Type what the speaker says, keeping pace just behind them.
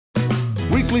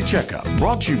Weekly Checkup,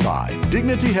 brought to you by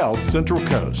Dignity Health Central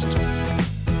Coast.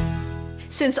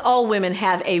 Since all women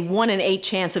have a 1 in 8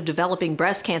 chance of developing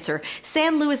breast cancer,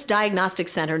 San Luis Diagnostic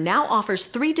Center now offers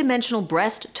 3-dimensional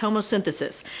breast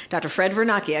tomosynthesis. Dr. Fred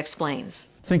Vernacchia explains.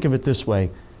 Think of it this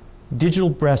way. Digital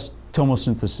breast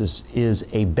tomosynthesis is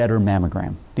a better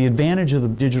mammogram. The advantage of the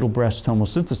digital breast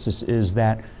tomosynthesis is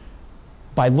that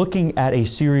by looking at a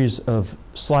series of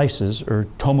slices or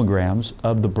tomograms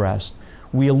of the breast,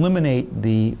 we eliminate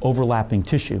the overlapping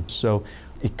tissue. So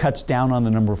it cuts down on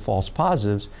the number of false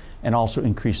positives and also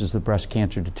increases the breast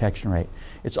cancer detection rate.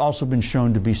 It's also been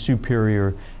shown to be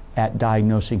superior at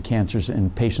diagnosing cancers in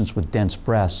patients with dense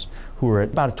breasts who are at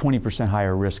about a 20%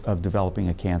 higher risk of developing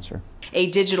a cancer. A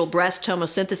digital breast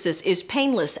tomosynthesis is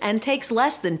painless and takes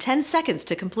less than 10 seconds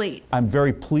to complete. I'm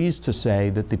very pleased to say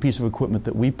that the piece of equipment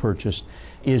that we purchased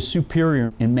is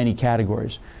superior in many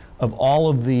categories. Of all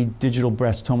of the digital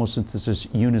breast tomosynthesis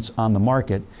units on the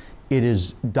market, it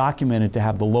is documented to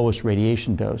have the lowest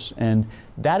radiation dose. And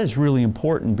that is really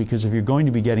important because if you're going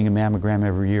to be getting a mammogram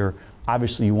every year,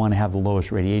 obviously you want to have the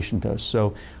lowest radiation dose.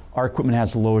 So our equipment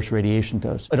has the lowest radiation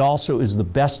dose. It also is the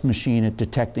best machine at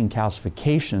detecting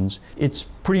calcifications. It's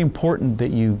pretty important that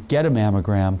you get a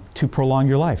mammogram to prolong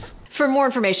your life. For more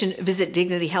information, visit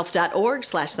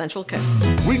dignityhealth.org/Central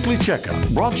Coast. Weekly Checkup,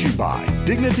 brought to you by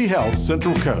Dignity Health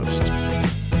Central Coast.